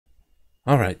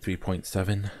Alright,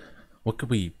 3.7. What could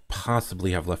we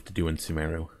possibly have left to do in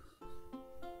Sumeru?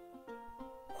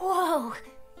 Whoa!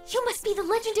 You must be the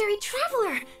legendary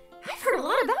traveler! I've heard a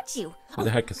lot about you. Who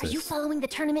the heck is Are this? you following the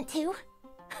tournament too?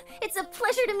 It's a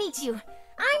pleasure to meet you.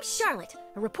 I'm Charlotte,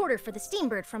 a reporter for the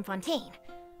Steambird from Fontaine.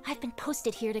 I've been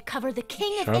posted here to cover the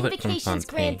King of Charlotte from Invocations Fontaine.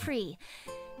 Grand Prix.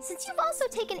 Since you've also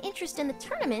taken interest in the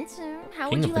tournament, how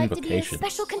King would of you like to be a Invocations.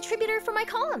 special contributor for my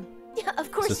column? Yeah,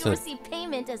 of course this you'll a receive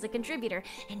payment as a contributor,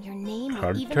 and your name will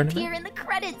card even tournament? appear in the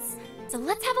credits. So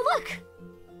let's have a look.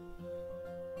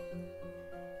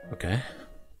 Okay.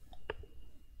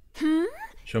 Hmm?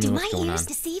 Show me Do what's my going on. ears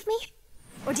deceive me?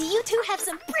 Or do you two have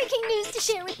some breaking news to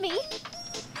share with me?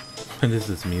 What is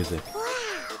this music? Wow!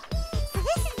 So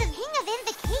this is the King of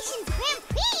Invocations Grand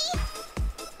Prix?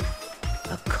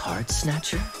 A card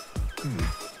snatcher?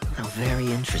 How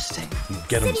very interesting.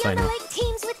 Get him, City sign up. Overlake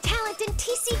teams with talent in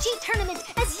TCG tournament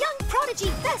as young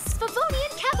prodigy best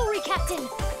Favonian cavalry captain.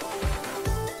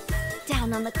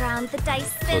 Down on the ground, the dice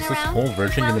spin is this around. whole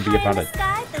version while gonna be high in about the a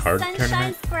sky, the card sun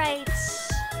tournament? shines bright.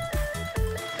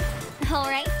 All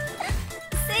right.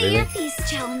 Say Really? your piece,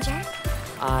 challenger.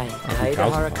 I, Kazuha.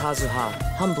 Kaidahara Kazuha,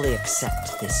 humbly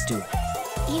accept this duel.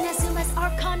 Inazuma's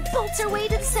Archon bolts her way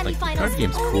to the the semifinals, card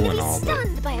game's only cool to and be all, but-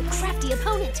 stunned by a crafty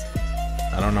opponent.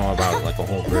 I don't know about like a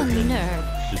whole The version. nerve.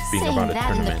 Just being Saying about a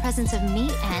that in the tournament. presence of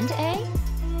me and A?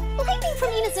 Lightning from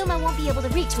Inazuma won't be able to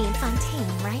reach me in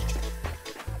Fontaine, right?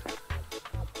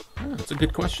 Oh, that's a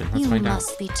good question. Let's You find out.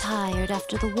 must be tired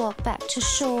after the walk back to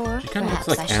shore. She kinda looks Perhaps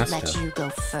like I should let Asta. you go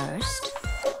first.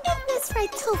 If this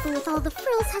fried tofu with all the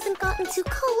frills hasn't gotten too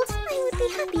cold, I would be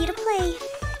happy to play.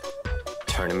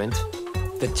 Tournament?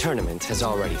 The tournament has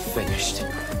already finished.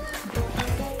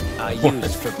 I What?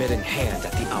 used Forbidden Hand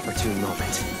at the opportune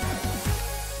moment.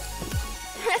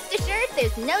 Rest assured,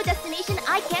 there's no destination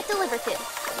I can't deliver to.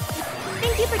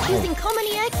 Thank you for choosing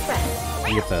Komania Express.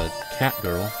 You get the cat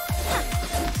girl.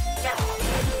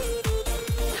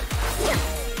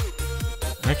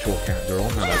 Actual cat girl,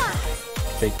 not a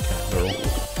fake cat girl.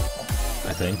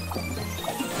 I think.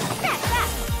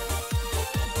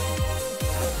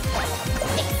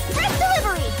 Express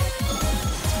delivery!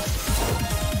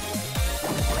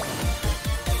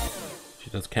 She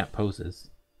does cat poses.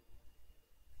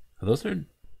 Are those her... Does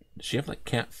she have like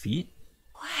cat feet?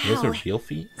 Are those her Wow. real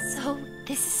feet? So,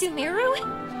 this is Sumeru?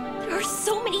 There are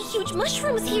so many huge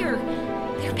mushrooms here.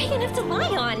 They're big enough to lie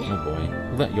on. Oh boy.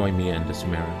 We'll let Yoimiya into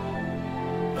Sumeru.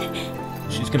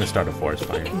 She's gonna start a forest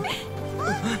fire.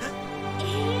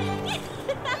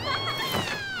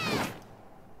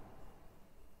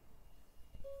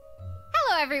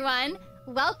 Hello, everyone.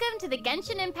 Welcome to the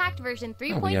Genshin Impact version Oh,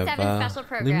 3.7 we have special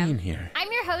program. Lumine here.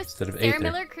 I'm your host, Instead of Sarah Aether.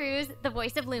 Miller-Cruz, the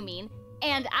voice of Lumine,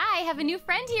 and I have a new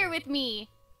friend here with me.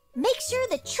 Make sure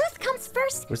the truth comes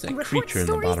first Where's that and report creature in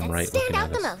the stories bottom that right stand looking out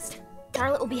at the us? most.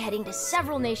 Charlotte will be heading to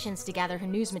several nations to gather her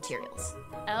news materials.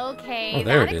 Okay, Oh,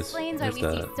 there that it is. explains why There's we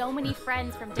see the- so many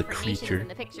friends from the different nations creature. in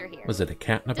the picture here. Was it a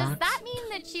cat in a Does box? that mean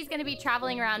that she's going to be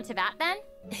traveling around Tibet then?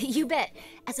 You bet.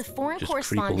 As a foreign Just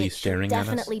correspondent, creepily she'll staring at us?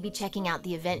 definitely be checking out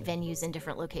the event venues in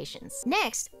different locations.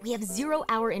 Next, we have 0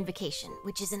 Hour Invocation,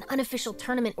 which is an unofficial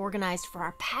tournament organized for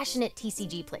our passionate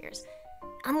TCG players.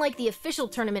 Unlike the official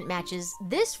tournament matches,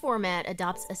 this format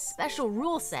adopts a special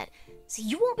rule set, so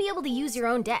you won't be able to use your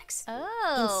own decks.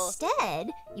 Oh.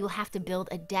 Instead, you'll have to build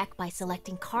a deck by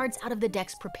selecting cards out of the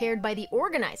decks prepared by the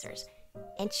organizers.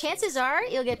 And chances are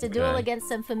you'll get to duel Okay. against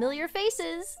some familiar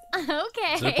faces.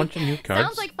 Okay. Is there a bunch of new cards?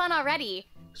 Sounds like fun already.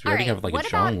 'Cause we already have, like, a what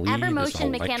about Zhongli, this Evermotion whole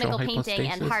mechanical electro painting and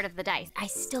hypostasis? Heart of the Dice? I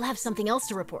still have something else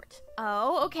to report.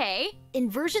 Oh, okay. In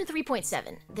version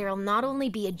 3.7, there'll not only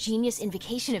be a Genius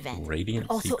Invocation event, Radiant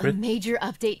but also Secrets? a major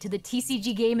update to the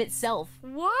TCG game itself.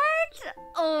 What?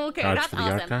 Oh, okay, Cards that's for the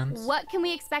awesome. Archons? What can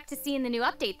we expect to see in the new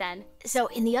update then? So,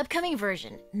 in the upcoming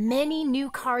version, many new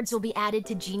cards will be added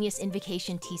to Genius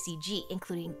Invocation TCG,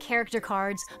 including character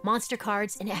cards, monster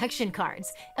cards, and action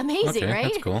cards. Amazing, Okay,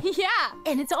 right? that's cool. Yeah.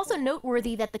 And it's also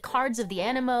noteworthy that the cards of the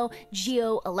Animo,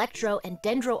 Geo, Electro, and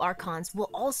Dendro Archons will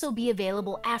also be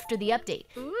available after the update.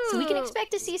 So we can Ooh.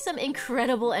 expect to see some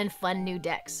incredible and fun new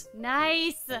decks.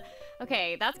 Nice.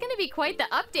 Okay, that's gonna be quite the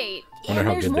update. Wonder And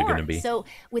how there's good they're more. gonna be. So,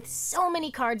 with so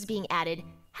many cards being added,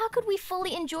 how could we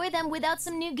fully enjoy them without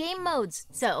some new game modes?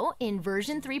 So, in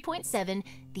version 3.7,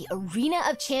 the Arena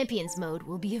of Champions mode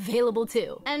will be available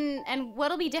too. And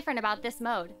what'll be different about this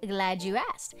mode? Glad you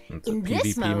asked. It's a In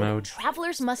this PvP mode.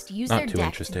 travelers must use Not their too deck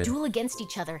interested. to duel against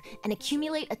each other and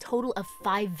accumulate a total of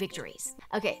 5 victories.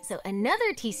 Okay, so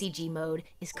another TCG mode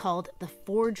is called the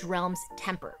Forge Realms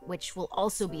Temper, which will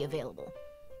also be available.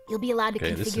 You'll be allowed to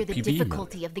Okay, this is configure the PvE mode.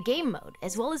 difficulty of the game mode,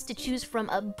 as well as to choose from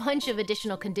a bunch of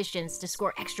additional conditions to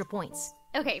score extra points.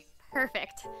 Okay,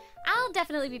 perfect. I'll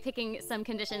definitely be picking some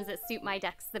conditions that suit my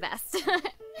decks the best.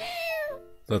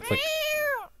 So it's like,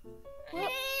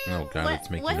 oh god, it's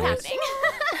making What's noise. happening?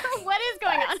 What is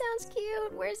going on? Sounds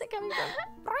cute. Where's it coming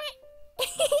from?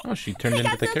 Oh, she turned I into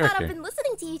got the so caught up character. in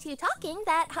listening to you two talking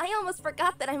that I almost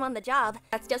forgot that I'm on the job.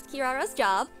 That's just Kirara's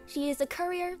job. She is a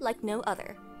courier like no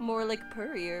other. More like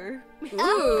Purrier.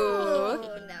 Ooh,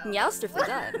 meowster for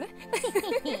done.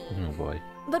 Oh boy.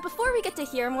 But before we get to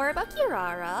hear more about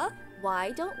Kirara,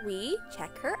 why don't we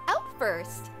check her out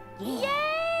first? Yay!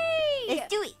 Let's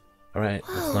do it. Alright,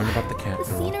 let's learn about the cat The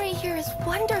girl. scenery here is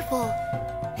wonderful.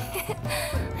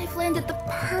 I've landed the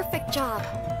perfect job.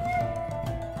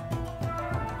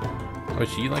 Oh, is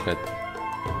she like a...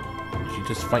 Is she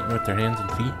just fighting with her hands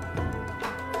and feet?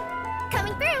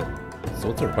 Coming through. So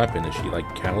what's her weapon? Is she like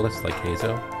Catalyst, like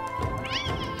Hazo?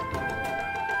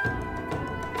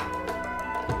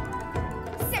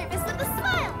 Service with a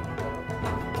smile.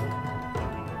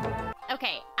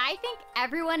 Okay, I think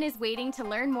everyone is waiting to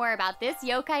learn more about this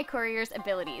yokai courier's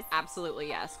abilities. Absolutely,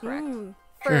 yes, correct.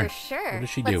 For Sure. sure. What does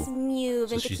she Let's do? move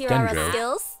So into she's Kirara's Dendro.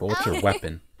 skills. But what's her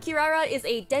weapon? Kirara is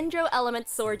a Dendro element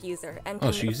sword user and Oh,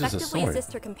 can she uses a effectively sword.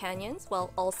 assist her companions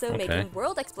while also Okay. making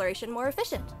world exploration more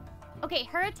efficient. Okay,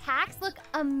 her attacks look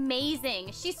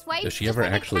amazing. She swipes Does she just ever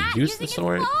like a actually cat use using the its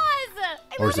sword? claws.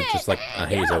 I Or is love it just like a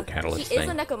Hazo Catalyst she thing?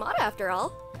 is a Nekomata after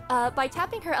all. By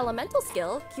tapping her elemental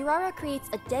skill, Kirara creates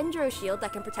a Dendro shield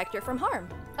that can protect her from harm.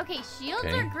 Okay, shields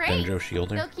Okay, are great. Dendro Shielder.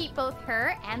 They'll keep both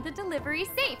her and the delivery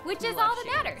safe, which is all that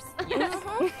matters.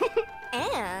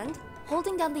 And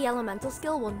holding down the elemental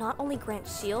skill will not only grant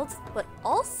shields, but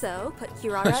also put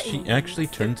Kirara She in actually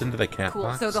unique turns into the cat Cool.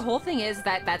 box? So the whole thing is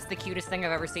that that's the cutest thing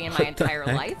I've ever seen in my What the entire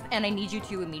heck? life, and I need you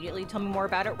to immediately tell me more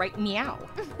about it right meow.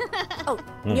 Oh,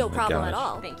 no my problem at gosh.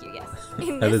 all. Thank you, yes.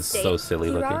 In That this is so state, silly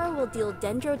looking. Kirara will deal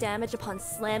Dendro damage upon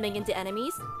slamming into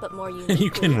enemies, but more uniquely. You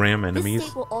can ram This enemies?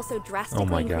 state will also drastically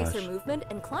my increase gosh. her movement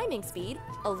and climbing speed,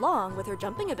 along with her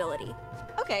jumping ability.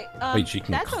 Okay. Wait, she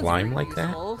can that sounds climb very like that?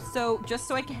 useful. So just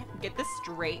so I can get this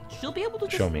straight, she'll be able to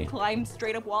Show just me. climb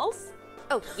straight up walls?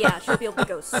 Oh yeah, she'll be able to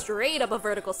go straight up a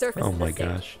vertical surface. Oh in my this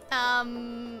stage.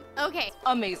 gosh. Okay.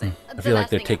 Amazing. I feel like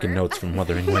they're taking notes from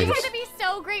Wuthering Waves. It's gonna be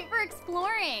so great for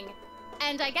exploring.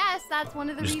 And I guess that's one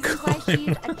of the Just reasons why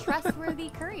she's climb. a trustworthy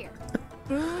courier.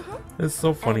 It's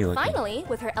so funny And looking. finally,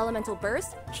 with her elemental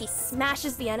burst, she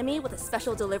smashes the enemy with a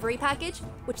special delivery package,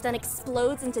 which then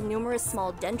explodes into numerous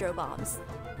small dendro bombs.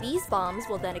 These bombs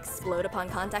will then explode upon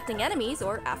contacting enemies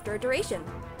or after a duration,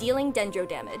 dealing dendro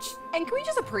damage. And can we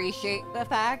just appreciate the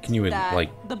fact Can you, that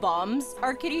like, the bombs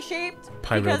are kitty-shaped?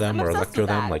 Pyro Because them I'm or obsessed electro with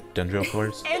them that. like Dendro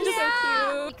cores? And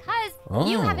Yeah, because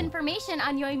you have Oh. information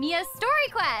on Yoimiya's story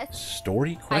quest.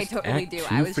 Story I quest totally Act do. 2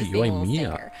 I was for just being a little Yoimiya.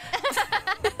 stinker.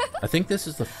 I think this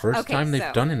is the first Okay, time they've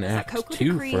so done an the Act Sakoku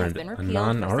 2 decree for has been a repealed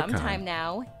for some time non-archon.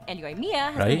 now, and Yoimiya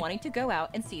has Right? been wanting to go out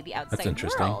and see the outside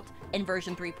interesting. world. In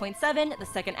version 3.7, the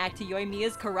second act to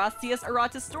Yoimiya's Karasius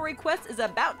Arata story quest is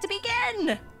about to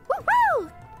begin!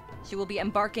 Woohoo! She will be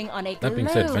embarking on a That being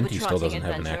said, Venti still globe-trotting doesn't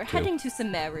have an adventure Act 2. heading to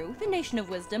Sumeru, the Nation of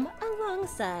Wisdom,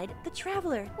 alongside the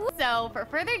Traveler. So, for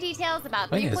further details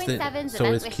about Wait, is 3.7's so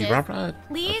event is wishes, Kirara a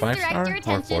please 5-star direct your or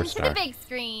attention 4-star? to the big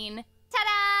screen.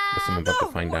 Ta-da! Guess I'm about to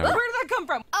find Where out. did that come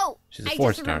from? Oh, She's a I 4-star.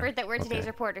 just remembered that we're today's Okay.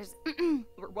 reporters.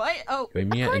 What? Oh,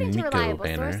 Yoimiya According and to Miko reliable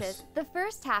banners. sources, the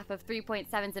first half of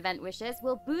 3.7's event wishes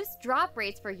will boost drop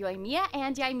rates for Yoimiya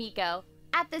and Yaimiko.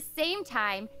 At the same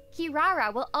time,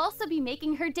 Kirara will also be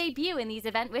making her debut in these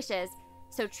event wishes,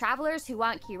 so travelers who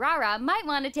want Kirara might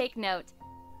want to take note.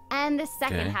 And the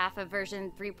second Okay. half of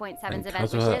version 3.7's And event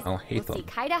Kazuha, wishes I'll hate will see them.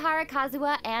 Kaidahara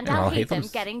Kazuha and And I'll I'll hate hate them them.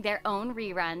 getting their own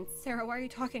reruns. Sarah, why are you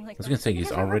talking like I was that? gonna say he's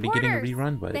Because we're already getting a reporters.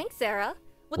 rerun, but Thanks, Sarah.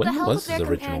 With When the help was of their his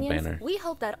original companions, banner? we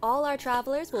hope that all our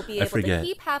travelers will be I able forget. to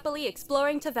keep happily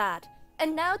exploring Tavad.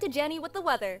 And now to Jenny with the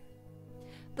weather.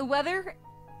 The weather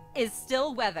is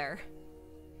still weather.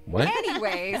 what?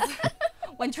 Anyways,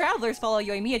 when travelers follow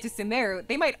Yoimiya to Sumeru,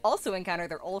 they might also encounter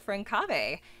their old friend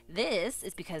Kaveh. This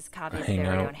is because Kave's very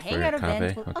hangout own for hangout event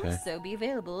Kaveh, will okay. also be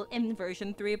available in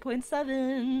version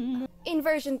 3.7. In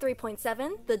version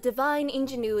 3.7, the Divine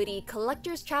Ingenuity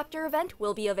Collector's Chapter event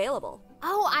will be available.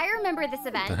 Oh, I remember this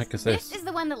event. the heck is this? This is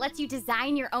the one that lets you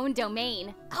design your own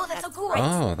domain. Oh, that's so cool!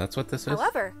 Oh, that's what this is?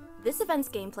 However, this event's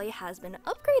gameplay has been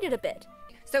upgraded a bit.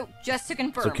 So, just to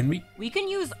confirm, So can we can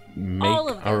use make all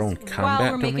of this our own while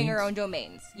combat we're making our domains? own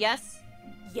domains. Yes?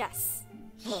 Yes.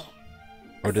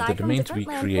 Or did the Aside from domains we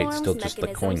different create landforms, still just the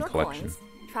coin mechanisms, or collection? coins,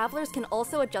 travelers can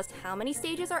also adjust how many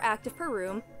stages are active per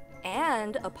room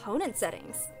and opponent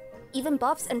settings. Even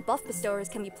buffs and buff bestowers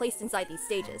can be placed inside these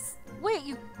stages.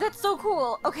 Wait, that's so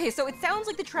cool. Okay, so it sounds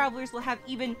like the Travelers will have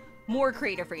even more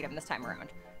creative freedom this time around.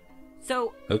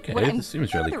 So, Okay, what I'm this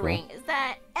seems really gathering cool. is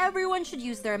that everyone should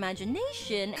use their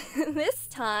imagination. This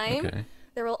time, Okay.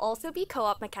 there will also be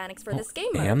co-op mechanics for Oh, this game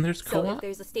mode. and there's So co-op? if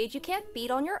there's a stage you can't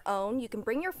beat on your own, you can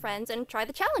bring your friends and try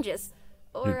the challenges.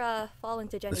 Or fall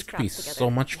into Jenny's This could be traps together. so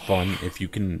much fun if you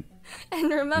can. And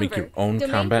remember, your own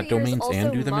domain combat creators domains and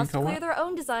also do them in must clear co-op? their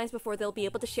own designs before they'll be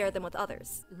able to share them with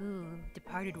others. Ooh,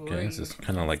 departed Okay, warriors. this is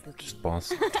kind of like just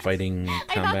boss fighting I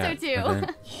combat thought so too.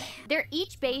 event. They're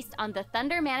each based on the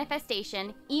Thunder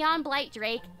Manifestation, Eon Blight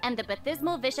Drake, and the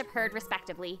Baptismal Bishop Herd,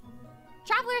 respectively.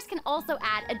 Travelers can also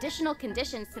add additional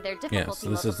conditions to their difficulty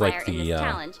this is multiplier like in the, this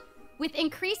challenge, with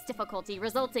increased difficulty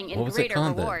resulting in What was it greater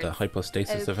called? rewards. The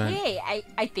hypostasis event? Okay,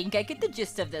 I think I get the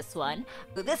gist of this one.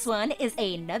 This one is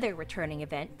another returning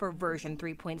event for version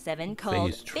 3.7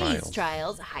 called Phase Trials.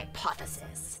 Trials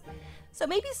Hypothesis. So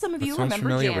maybe some of That you sounds remember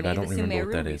familiar, Jamie, but I don't the remember what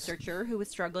Sumeru that is. researcher who was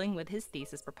struggling with his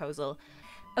thesis proposal.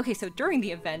 Okay, so during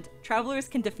the event, travelers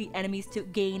can defeat enemies to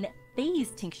gain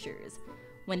phase tinctures.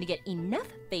 When they get enough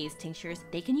phase tinctures,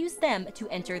 they can use them to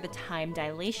enter the time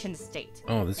dilation state.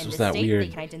 Oh, this In was this that state, weird they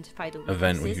can identify the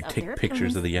event where weaknesses you of take their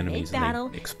pictures of the opponents enemies and they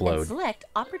mid-battle explode. and select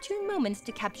opportune moments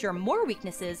to capture more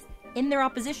weaknesses in their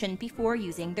opposition before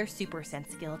using their super sense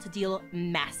skill to deal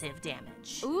massive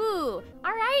damage. Ooh,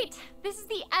 all right. This is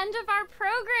the end of our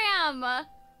program.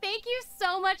 Thank you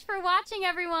so much for watching,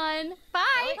 everyone.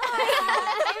 Bye.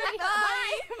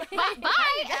 Bye! Bye.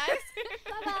 Bye, guys.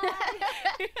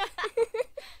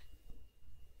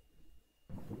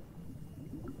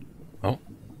 Oh.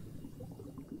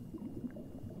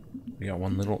 We got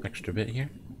one little extra bit here.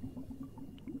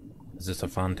 Is this a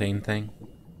Fontaine thing?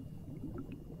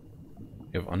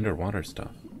 You have underwater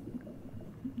stuff.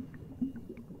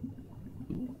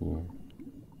 Ooh.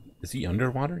 Is he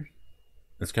underwater?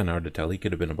 It's kind of hard to tell. He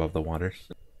could have been above the water.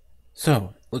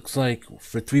 So, looks like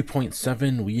for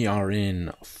 3.7 we are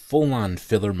in full-on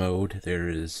filler mode. There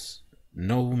is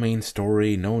no main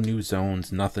story, no new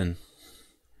zones, nothing.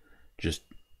 Just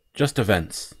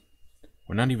events.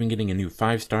 We're not even getting a new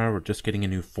 5-star, we're just getting a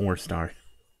new 4-star.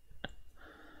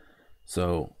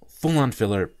 So, full-on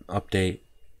filler update.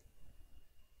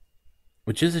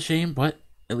 Which is a shame, but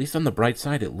at least on the bright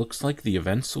side, it looks like the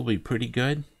events will be pretty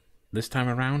good this time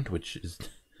around, which is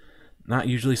not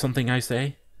usually something I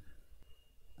say.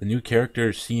 The new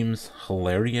character seems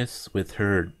hilarious with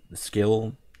her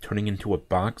skill turning into a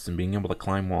box and being able to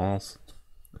climb walls.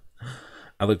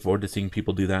 I look forward to seeing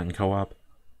people do that in co-op.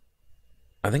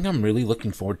 I think I'm really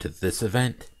looking forward to this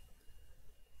event.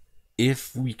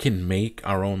 If we can make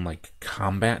our own like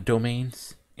combat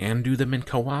domains and do them in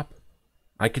co-op,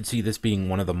 I could see this being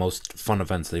one of the most fun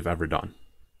events they've ever done.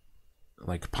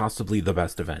 Like possibly the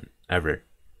best event ever.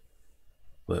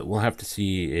 But we'll have to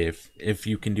see if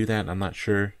you can do that. I'm not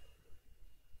sure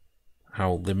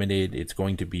how limited it's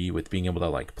going to be with being able to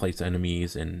like place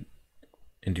enemies and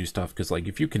do stuff. Because like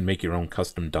if you can make your own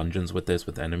custom dungeons with this,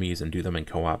 with enemies, and do them in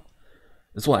co-op,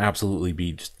 this will absolutely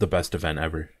be just the best event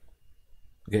ever.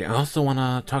 Okay, I also want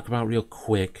to talk about real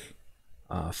quick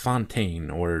Fontaine,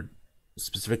 or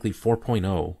specifically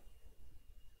 4.0.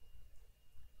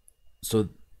 So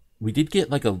we did get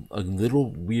like a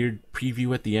little weird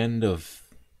preview at the end of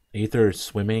Aether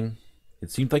swimming.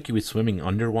 It seemed like he was swimming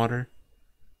underwater,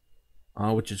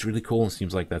 which is really cool. It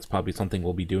seems like that's probably something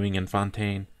we'll be doing in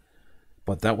Fontaine.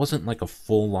 But that wasn't like a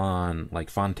full-on like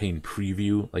Fontaine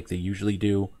preview like they usually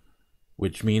do,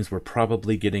 which means we're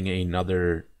probably getting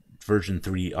another version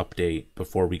 3 update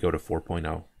before we go to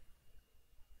 4.0.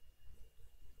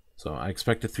 So I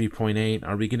expect a 3.8.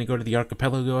 Are we going to go to the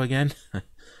archipelago again? I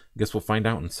guess we'll find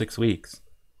out in 6 weeks.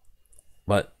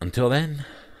 But until then,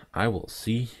 I will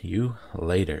see you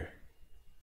later.